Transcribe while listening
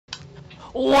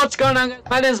What's going on, guys?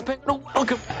 My name is Pick and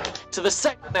welcome to the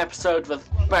second episode of the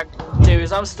Throwback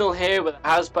series. I'm still here with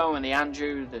HASBO and the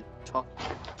Andrew, the talk.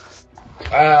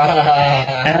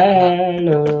 Hello.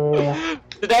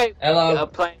 Today, Hello. we're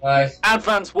playing Guys.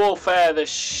 Advanced Warfare, the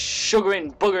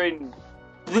sugaring, buggering,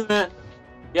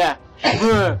 yeah,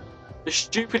 the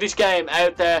stupidest game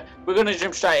out there. We're gonna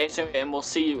jump straight into it and we'll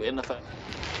see you in the first.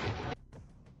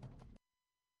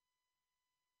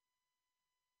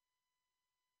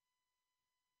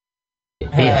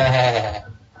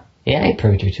 Yeah, I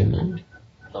Predator, man.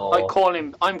 I'm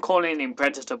calling him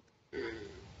Predator.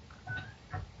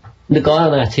 The guy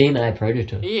on our team, I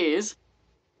Predator. He is.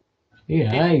 Yeah,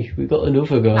 hey, we got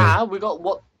another guy. Ah, we got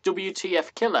what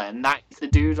WTF Killer, and that's the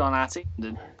dude on our team,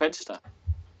 the Predator.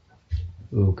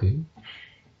 Okay.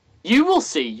 You will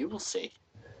see, you will see.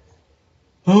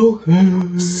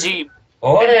 Okay. See.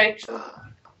 Alright.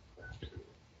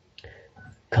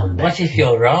 Come back. What if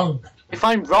you're wrong? If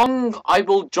I'm wrong, I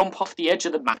will jump off the edge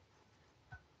of the map.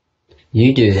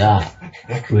 You do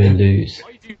that, we'll lose.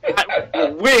 I do that,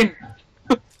 we'll win.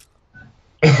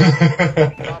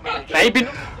 Maybe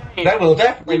not. That will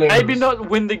definitely lose. Maybe not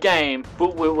win the game,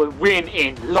 but we will win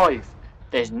in life.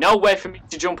 There's no way for me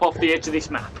to jump off the edge of this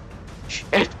map.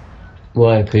 Shit.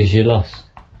 Why? Because you lost.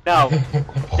 No,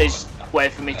 there's no way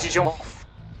for me to jump off.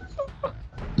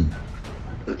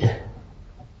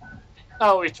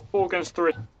 Oh, it's 4 against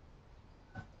 3.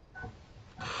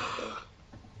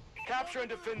 Capture and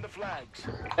defend the flags.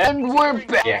 And we're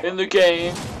back in the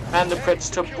game, and the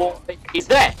Predator boy is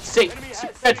there. See,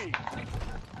 Predator.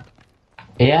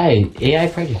 EA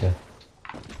Predator.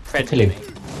 Kill him.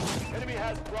 Enemy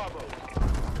has Bravo.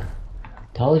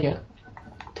 Told ya.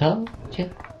 Told ya.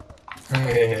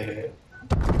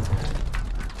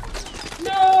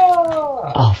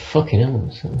 No! Oh, fucking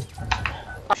hell.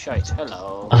 Shite,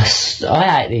 hello. I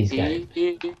hate these games.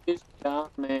 He is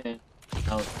coming.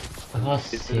 Oh, I can't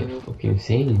see a fucking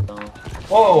scene.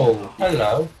 Whoa,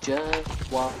 hello.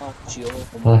 just watch your.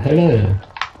 Oh, hello.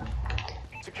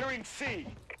 Securing C.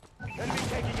 Enemy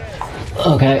taking A.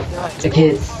 Okay,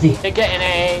 okay, see. They're getting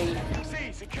a.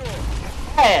 C secure.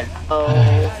 Hello. I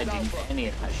didn't get any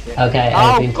of that shit. Okay, Oh,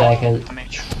 I've been God. taken. Damn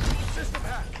it. System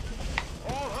hack.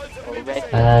 All HUDs have been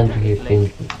Already. And we've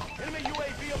been. Enemy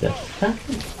UAV The above. fuck?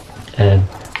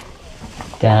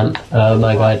 Damn. Oh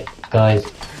my god, guys.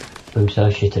 I'm so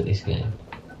shit at this game.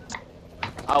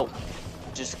 Oh,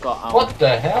 just got out. What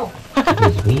the hell?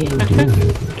 Because we ain't doing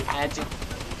it.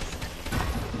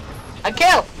 I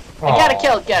kill! I gotta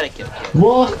kill, gotta kill.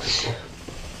 What?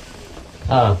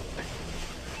 Oh.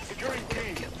 Securing B.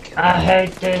 I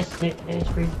hate this. It is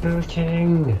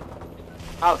rebooting.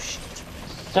 Oh shit.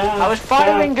 Stop, I was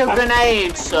firing a stop.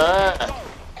 grenade, sir.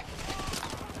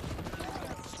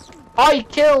 I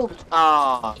killed.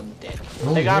 Oh, I'm dead.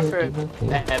 Oh, They're going yeah,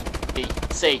 for okay. B,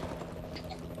 C.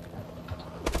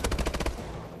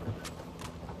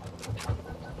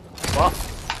 What?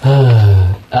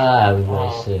 We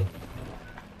want to see.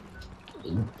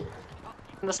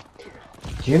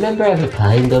 Do you remember ever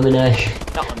playing Domination?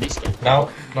 Not on this game. No,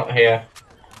 not here.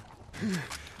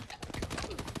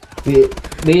 We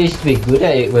used to be good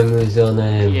at it when we was on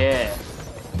Yeah.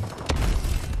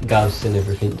 Ghosts and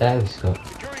everything. Dave Scott.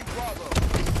 Securing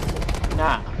Bravo.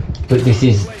 Nah. But this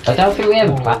is. I don't think we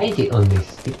ever played it on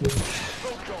this. Did we?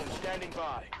 Smoke drone standing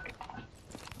by.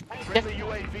 Friendly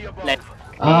UAV above. Let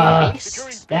Ah,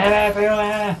 Securing B. they're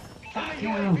everywhere. Fuck you.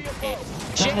 UAV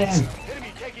above. shit.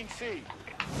 Enemy taking C.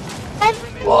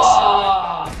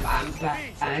 Whoa! Bang,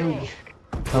 bang, bang.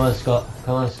 Come on, Scott.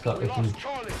 Come on, Scott. We can. Lost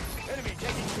Charlie. Enemy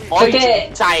taking C.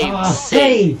 Okay. Time Oh,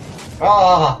 C. see.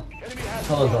 Ah! Enemy has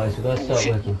Come on, guys. We gotta start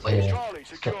working together. Charlie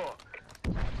secure.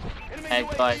 Hey,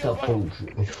 guys. Stop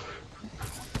bullshit.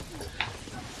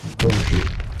 Bullshit.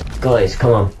 Guys,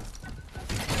 come on.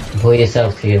 Pull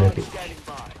yourself together, Standing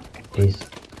by. please.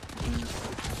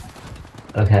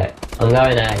 Okay, I'm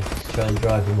going A. Let's try and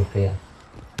drive him up here.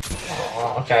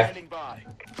 Oh, okay. Standing by.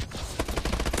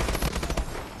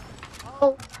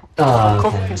 Oh, I'm okay.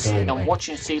 covering C. going I'm A.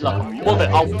 watching C like a mother.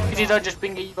 Oh, why did I just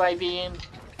bring a UAV in?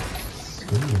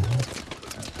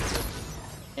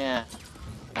 Yeah.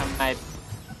 I might.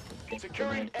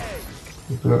 Securing A.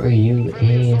 What are you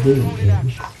here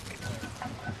doing?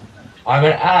 I'm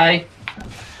an A.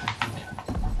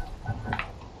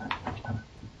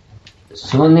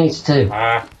 Someone needs to.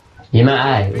 Ah, You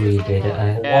at A, or you did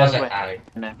at A? Yeah, was it wait.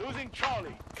 A? No. Losing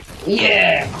Charlie.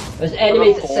 Yeah! There's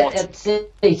enemies Report. at C.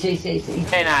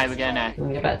 Okay, now we're going now.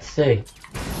 We're about to C.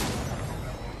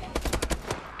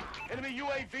 Enemy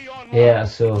UAV on. Yeah, I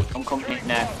saw. I'm coming in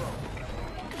now.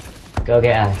 Go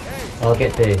get A. I'll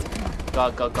get B.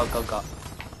 Go.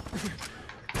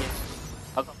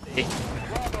 I got B.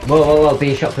 Whoa,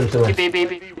 B shot from somewhere. B. Got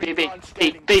UAV him.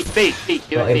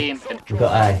 in. We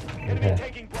got A. Okay.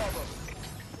 Taking Bravo.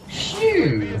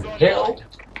 Phew, little.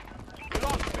 We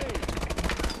lost B.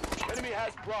 Enemy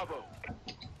has Bravo.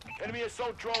 Enemy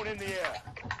assault drone in the air.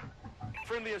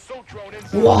 Friendly assault drone in.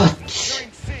 What?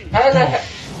 Securing C. How the heck?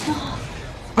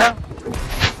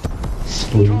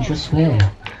 Sponge, I swear.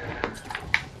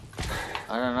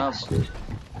 I don't know.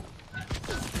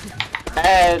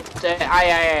 Bastard.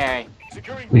 Aye.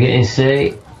 Securing We getting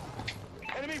C.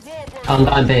 enemy warbird. I'm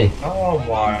going B. Oh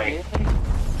my.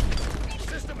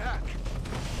 System hack.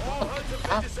 All HUDs have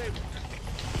been disabled.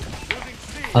 Losing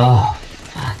C. Oh,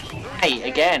 fuck. Hey,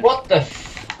 again. What the f...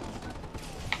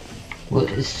 What,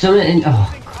 something in. Oh,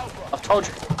 I've told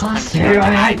you. I can't see.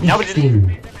 I hate this thing.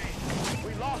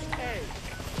 We lost A.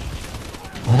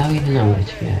 I don't even know where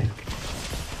to go.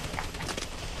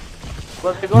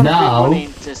 Well, they're going to No. be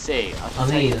running to C. I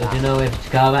mean, I don't know if to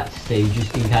go back to C,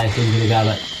 just in case I'm gonna go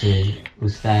back to C. We'll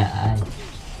stay at A.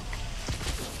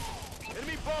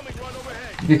 Enemy bombing run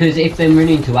overhead. Because if they're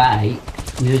running to A,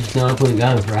 there's no point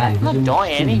going for A. I'm not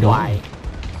dying anyway.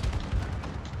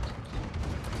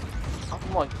 Oh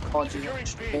my god, you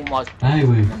just almost. Hey,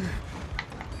 we.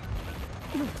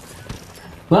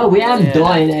 Well, we am Yeah.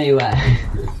 dying anyway.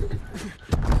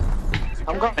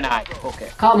 I'm going A. Okay.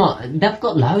 Come on, they've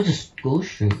got loads of score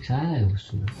streaks, eh? Or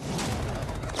something.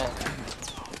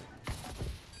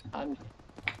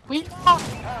 We are.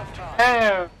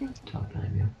 Halftime. Top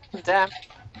name, Damn.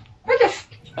 What the f...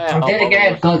 I'm dead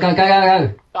again. Go, go, go,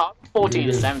 go, go! 14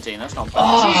 to 17, that's not bad.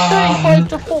 Oh. She's 35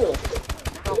 to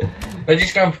 4. They're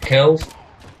just going for kills.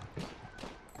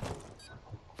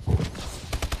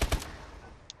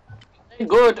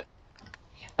 Good.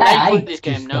 They I put hate this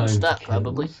game just non going stop, for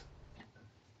probably. kills.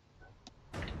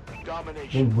 They're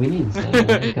Domination. winning, so they're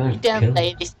going You for don't kills.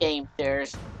 play this game,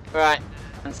 sirs. Right.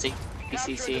 Let's see.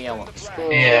 BCC, I want to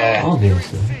score. Yeah.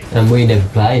 Obviously. And we never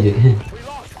played it. We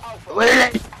lost Alpha.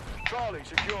 Really? Charlie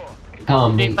secure. Come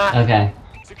on, B. Okay.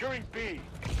 Securing B.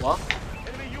 What?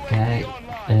 Enemy UAV Okay.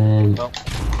 online. Well,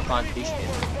 fine, War appreciate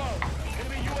it. above.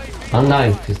 Enemy UAV I'm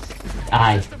going for A.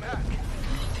 system hack.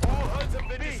 All HUDs have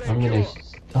been disabled. I'm gonna.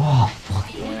 Oh, fuck.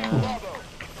 Yeah. Bravo.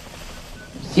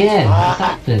 Yeah,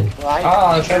 exactly. Right. Oh,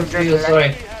 I'm trying to feel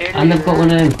sorry. And they've got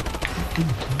one of them.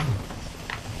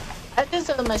 I just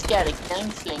almost got a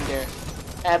gunslinger.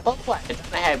 Both ways. I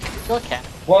don't know how to look at.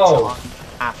 Whoa.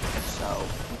 After, so.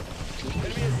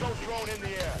 Enemy assault drone in the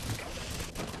air.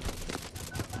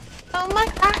 Oh my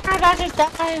god, I just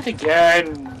died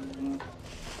again.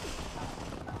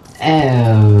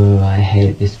 Oh, I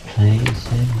hate this plane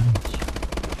so much.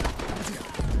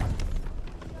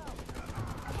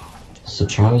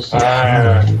 Surprise,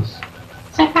 surprise.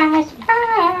 Surprise,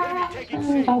 surprise.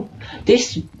 Oh,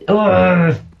 this,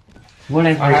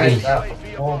 whatever I it hate is. that.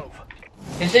 UAV Oh. above.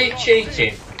 Is he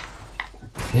cheating?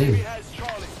 Ew. Enemy has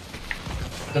Charlie.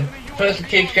 The person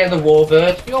keeps getting the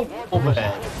warbird. You're over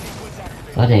there.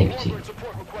 Bloody empty. Warbird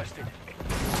support requested.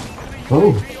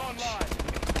 Oh, UAV online.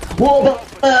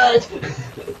 warbird!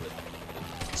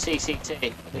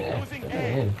 CCT. Yeah.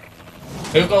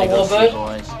 Who got Big up to you warbird?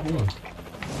 boys.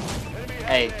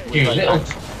 Hey, we You got little-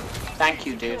 thanks. Thank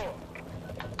you, dude.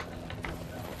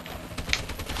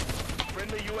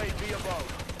 Friendly UAV above.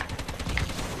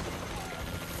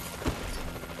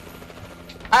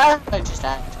 I just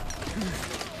hacked.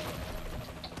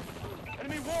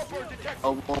 Enemy warbird detected.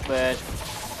 Oh, warbird.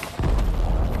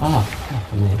 Ah,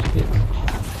 fuck, I made a bit.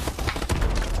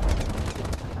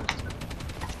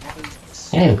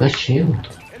 Hey, I've got a shield.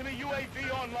 Enemy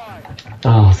UAV online.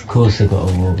 Oh, of course I got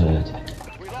a warbird.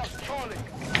 We lost Charlie.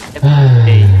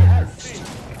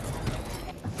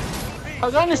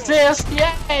 I'm gonna assist,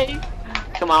 yay!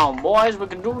 Come on, boys, we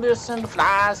can do this in the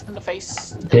flies, in the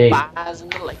face, in the Big. flies, in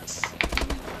the lakes.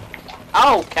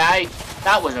 Okay,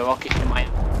 that was a rocket in my.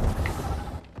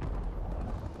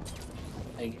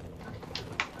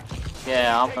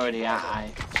 Yeah, I'm already at I.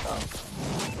 So.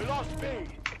 We lost B.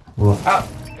 What? Oh,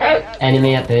 help!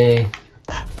 Enemy at B.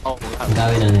 Oh, I'm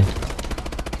going on it.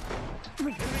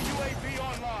 Enemy UAV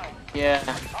online. yeah.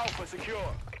 Alpha secure.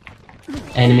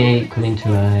 Enemy coming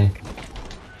to A.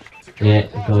 Yeah,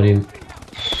 got him.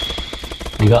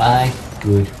 We got A.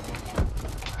 Good.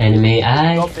 Enemy We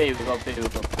A. got B, we got B, we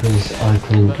got B. Because I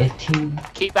couldn't get him.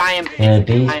 Keep eyeing B.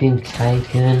 B's been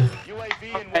taken. UAV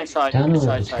in Okay, side, Don't know side,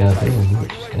 what to side, go side. B. I'm not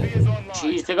just UAV going is B. online.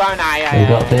 Jeez, they're going A, We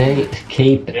got B.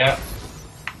 Keep Yeah.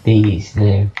 these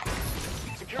now.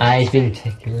 Securing A's C. been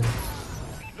taken.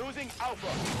 Losing Alpha.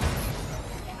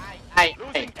 Hey,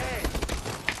 Losing hey.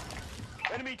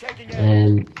 A. Enemy taking A.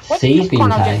 And What C's the been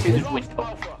fuck? I'll get through taken. this window.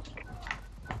 Alpha.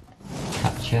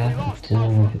 Capture chat. I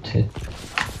don't know if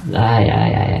to.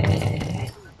 Aye.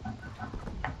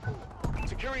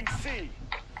 Securing C.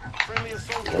 Friendly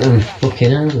assault Oh, drone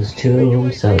fucking hell, there's two of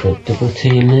them, so they're double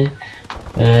team there.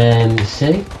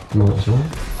 See? Might as well.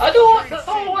 I don't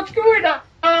know what's going on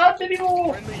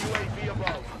anymore. Friendly UAV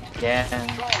above. Yeah,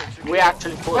 we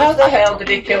actually put How the hell did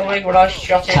he kill me when I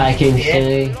shot him? Taking Yeah.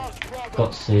 C.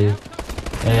 Got C.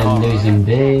 Losing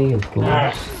B, of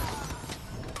course.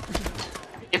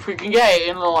 If we can get it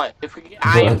in like, if we can get But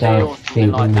I A and B or don't something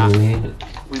think like we're that, gonna need it.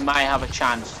 we might have a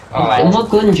chance. Alright. My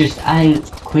gun just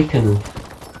ain't quick enough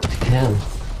to kill.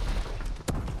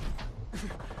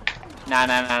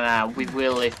 Nah, we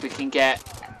will if we can get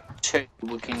two,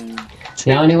 we can...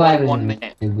 The only way we 1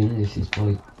 minute. can win this is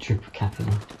by triple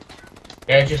capping.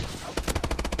 Yeah, just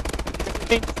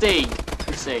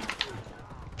C.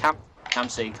 Come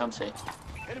see.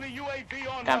 Enemy UAV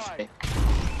Come online. see.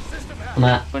 System out.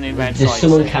 Matt, Running round there's side,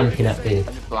 someone see. camping up there. I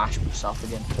just flash myself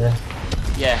again. Yeah.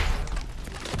 Yeah.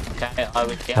 Okay, I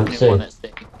was the Come only see. one that's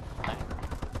there.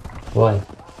 Why?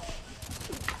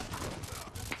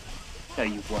 No,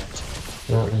 you weren't.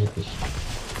 Not really, 'cause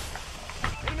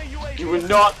Enemy UAV. You were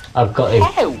not. I've got it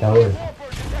Ow! going.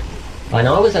 I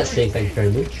know I was at sea, thank you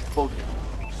very much.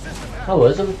 I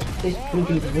was on this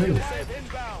bloody roof.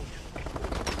 Inbound.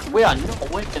 We are not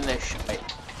winning this shit.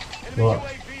 What?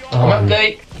 I'm Oh, at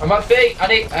B. I'm at B. I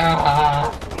need.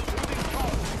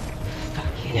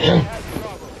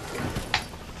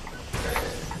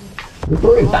 we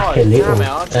brought it back a Oh, little, damn it,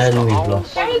 I just and got we've all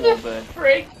lost. How the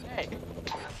freak?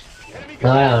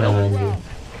 I don't know, Andrew.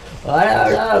 I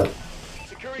don't know.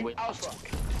 Securing Alpha.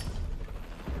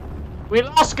 We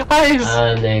lost, guys!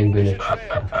 And then gonna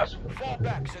Fall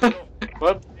back, Central.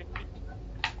 What?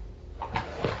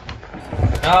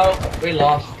 No, we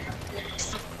lost.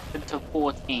 To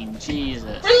 14,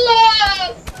 Jesus. We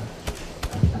lost.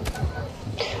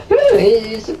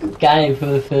 It's a good game for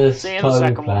the first See you in the time we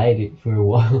second one. played it for a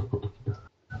while.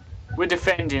 We're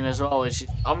defending as well.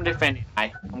 I'm defending.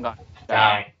 I'm going.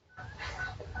 Die.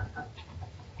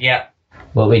 Yeah.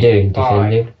 What we doing?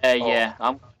 Defending? Yeah,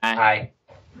 I'm going. Hi.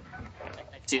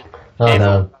 Oh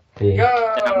no. B. Then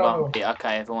I'm Go. going B.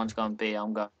 Okay, everyone's going B.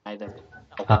 I'm going A then.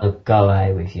 I'll go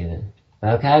away with you then.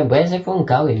 Okay, where's everyone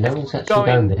going? No one's actually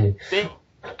going there. B.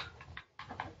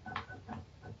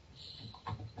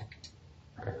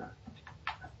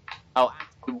 Oh,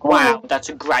 wow, that's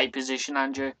a great position,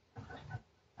 Andrew.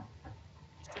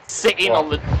 Sitting on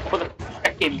the top of the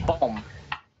freaking bomb.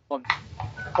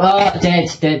 Oh,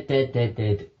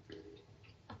 dead.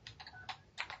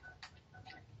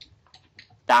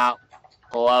 That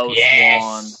close Yes.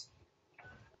 one.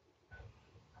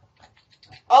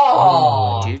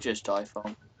 Oh. Did you just die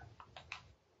from?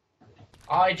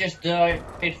 I just died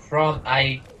from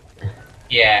a.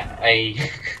 Yeah, a.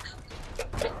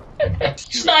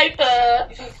 Sniper!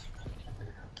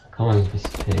 Come on,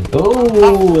 Mr. Pig.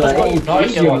 Oh, that ain't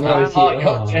Nice good, one. right? Oh, you're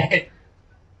Oh. dead.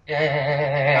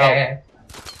 Yeah.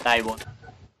 They won.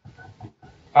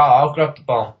 Oh, I'll grab the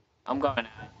bomb. I'm going A.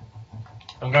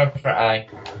 I'm going for A.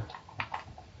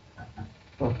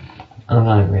 I'm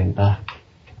gonna ring back.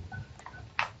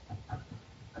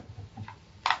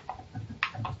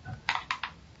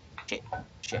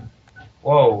 Shit.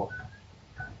 Whoa.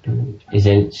 Is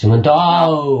it someone?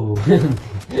 Oh!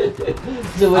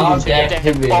 Someone Oh, just dead.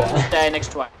 hit me Bomb's back. there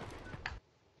next to it.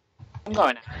 I'm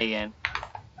going A again.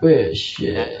 Wait,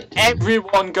 shit.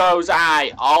 Everyone goes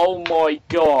A. Oh my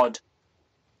god.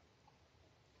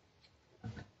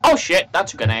 Oh shit,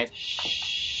 that's a grenade.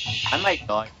 I might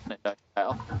die.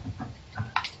 I'm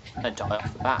gonna die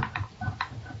off the bat.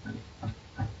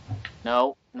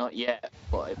 No, not yet.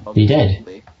 But it probably You dead? will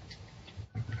be.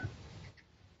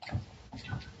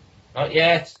 Not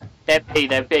yet. They're B,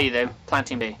 they're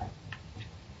planting B.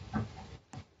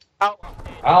 Oh,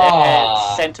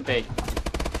 Ah. centre B.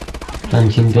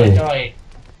 Planting I B. died.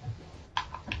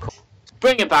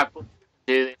 Bring it back, boys.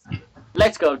 Do this.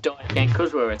 Let's go die again,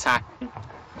 because we're attacking.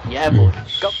 Yeah, boy.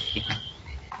 Go B.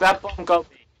 Grab bomb, go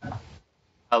B.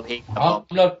 Oh, he got Oh, bomb.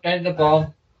 look, there's the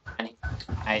bomb. And he,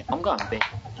 hey, I'm going B.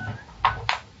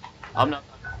 I'm not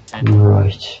going centre.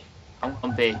 Right. I'm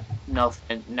going B. No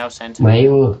centre. Where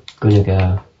you gonna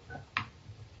go?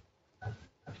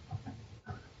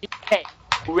 Hey,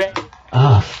 ready.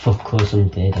 Oh, fuck, course I'm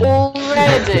dead.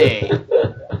 Already?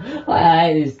 I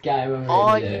hate this game Are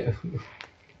already.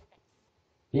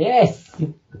 Yes!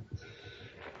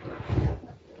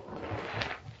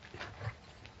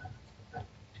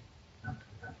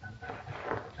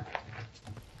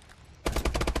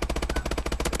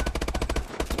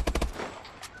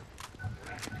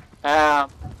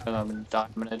 I'm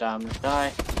gonna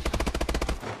die.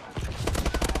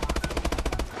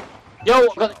 Yo, I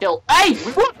got the kill. Hey,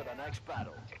 we won! For the next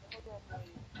battle.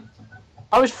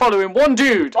 I was following one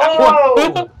dude.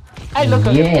 Oh! Hey, look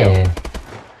at him. Yeah.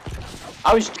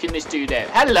 I was kicking this dude out.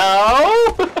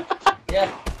 Hello!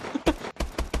 Yeah.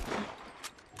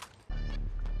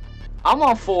 I'm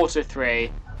on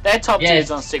 4-3. Their top Yes.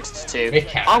 two's on 6-2. We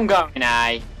can. I'm going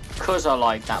A, because I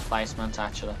like that placement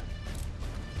actually.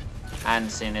 And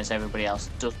seeing as everybody else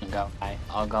doesn't go A,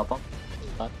 I'll go up.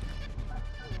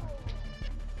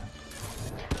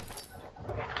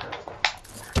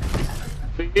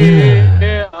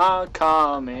 We are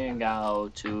coming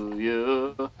out to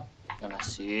you. Gonna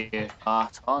see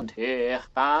what on here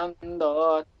and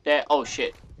there. Oh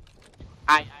shit.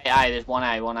 Aye, there's one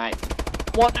A. One A.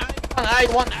 What? I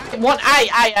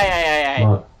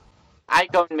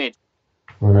go mid.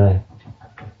 Oh no.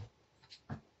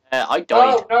 I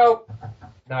died. No,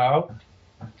 no.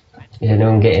 Is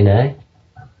anyone getting A?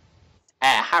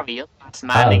 Harry, you're the last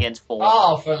man Oh. against 4.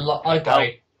 Oh, I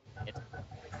died.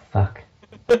 Fuck.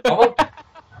 Oh,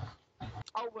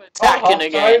 Oh, we're attacking Oh,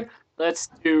 again. time. Let's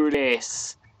do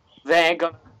this. They're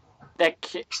gonna.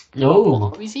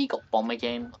 Oh. Oh, has he got bomb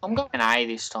again? I'm going A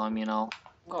this time, you know.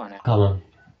 I'm going A. Come on.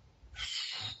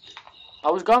 I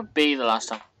was going B the last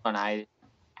time. I'm going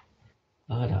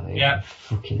A. I don't even Yeah.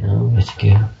 fucking know where to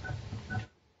go.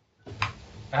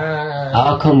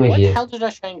 I'll come with What the you. hell did I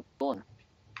change gun?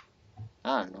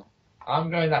 I don't know. I'm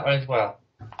going that way as well.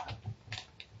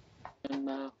 In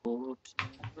my hopes,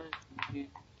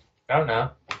 Oh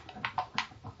no.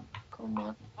 come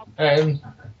on.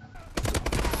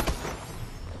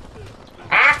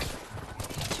 Ah!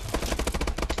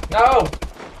 No!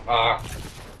 Ah.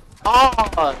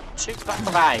 Oh, shoot back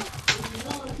of A.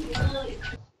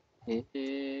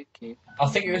 I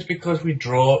think it was because we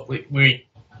draw.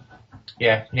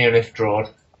 Yeah, nearly drawed.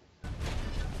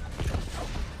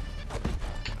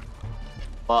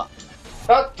 What?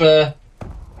 Not the.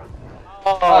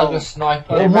 Oh, the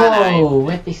sniper. They ran out. Whoa,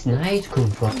 where'd this knife come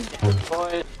from?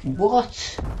 Boy, What?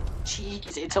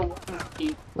 jeez, it's a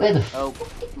 1v. Where the Oh,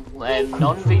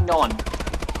 non-v-non.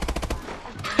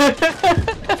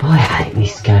 I hate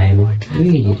this game, I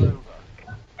really do.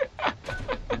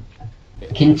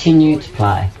 Continue to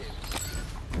play.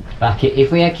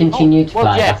 If we had continued to Well,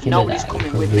 play yeah, back in the day, nobody's coming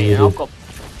probably with me, and would I've got.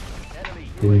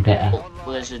 have been better.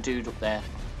 Well, there's a dude up there.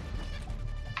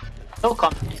 Look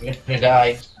on. Let me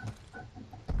die.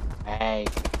 Hey.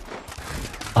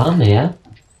 I'm here.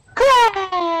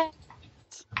 Correct!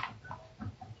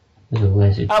 There's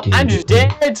always a Oh, dude. Andrew's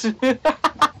dead!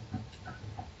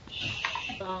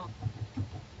 Oh.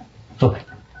 Fuck.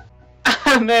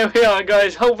 And there we are,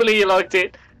 guys. Hopefully you liked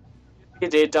it. If you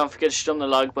did, don't forget to stomp the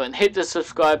like button, hit the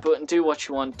subscribe button, do what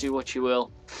you want, do what you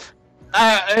will.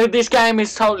 This game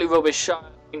is totally rubbish. I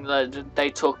think that they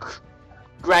took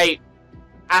great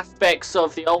aspects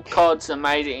of the old CODs and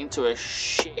made it into a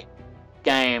shit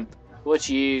game. What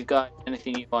do you guys,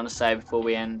 anything you want to say before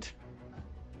we end?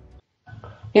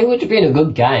 It would have been a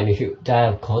good game if it they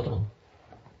had COD on.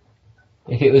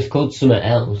 If it was called something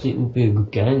else, it would be a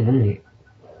good game, wouldn't it?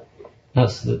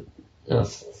 That's the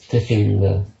thing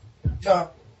there. No,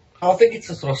 I think it's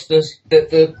the thrusters.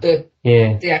 The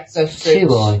access. See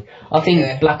why? I think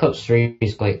Yeah. Black Ops 3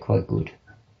 is quite good.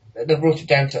 They brought it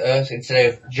down to earth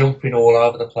instead of jumping all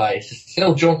over the place. It's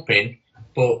still jumping,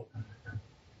 but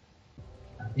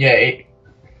yeah,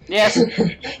 Yes,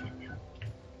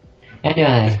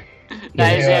 Anyway,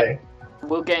 that is yeah. it.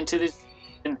 We'll get into this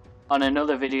on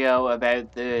another video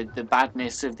about the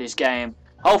badness of this game.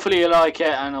 Hopefully you like it,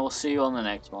 and I'll see you on the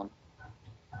next one.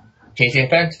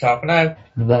 TCFN, talk now.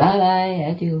 bye bye,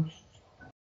 adios.